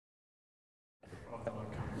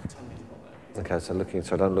Okay, so looking,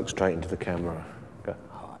 so I don't look straight into the camera. Go,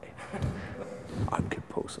 hi, I'm Kit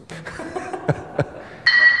Poulson.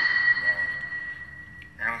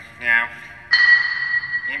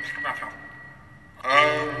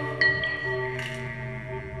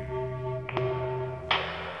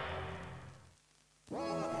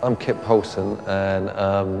 I'm Kit Poulson,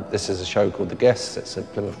 and this is a show called The Guests. It's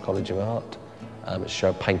at Plymouth College of Art. It's a show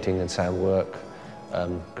of painting and sound work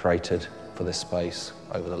created for this space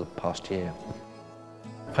over the past year.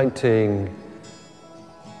 Painting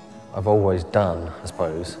I've always done, I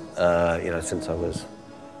suppose, you know, since I was,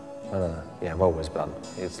 I don't know, yeah, I've always done,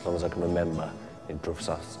 as long as I can remember. You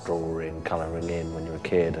drawing, colouring in when you're a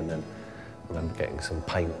kid, and then I remember getting some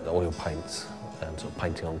paint, oil paints, and sort of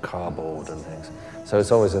painting on cardboard and things. So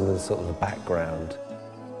it's always in the sort of the background.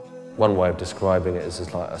 One way of describing it is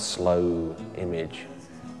as like a slow image.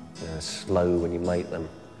 You know, slow when you make them,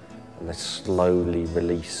 and they slowly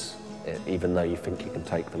release it, even though you think you can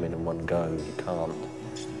take them in one go, you can't.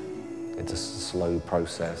 It's a slow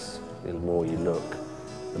process. The more you look,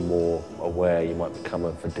 the more aware you might become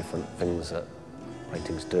of the different things that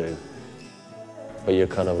paintings do. But you're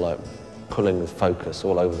kind of like pulling the focus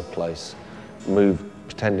all over the place,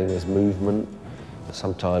 pretending there's movement.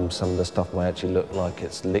 Sometimes some of the stuff might actually look like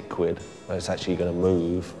it's liquid, but it's actually going to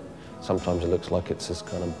move. Sometimes it looks like it's this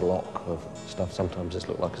kind of block of stuff. Sometimes it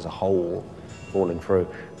looks like it's a hole falling through.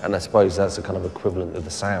 And I suppose that's the kind of equivalent of the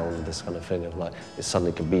sound, this kind of thing of like, it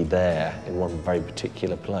suddenly could be there in one very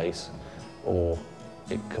particular place, or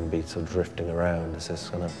it can be sort of drifting around. It's this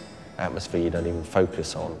kind of atmosphere you don't even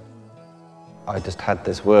focus on. I just had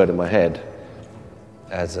this word in my head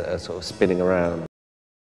as a sort of spinning around.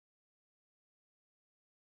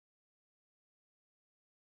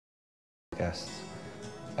 Guests.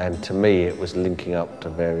 And to me, it was linking up to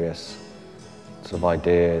various sort of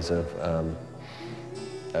ideas of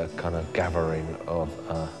a kind of gathering of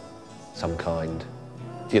some kind,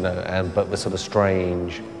 you know, but the sort of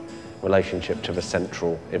strange relationship to the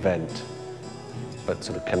central event, but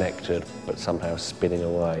sort of connected, but somehow spinning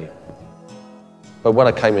away. But when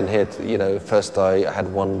I came in here, you know, first I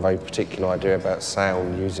had one very particular idea about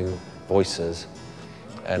sound using voices.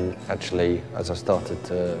 And actually, as I started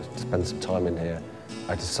to spend some time in here,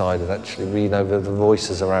 I decided actually, you know, the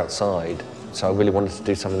voices are outside. So I really wanted to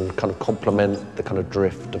do something to kind of complement the kind of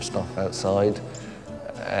drift of stuff outside.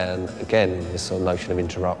 And again, this sort of notion of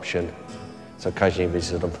interruption. So occasionally these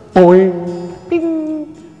sort of boing,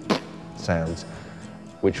 bing sounds,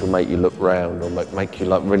 which will make you look round or make you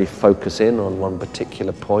like really focus in on one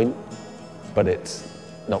particular point, but it's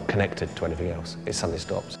not connected to anything else. It suddenly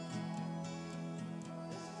stops.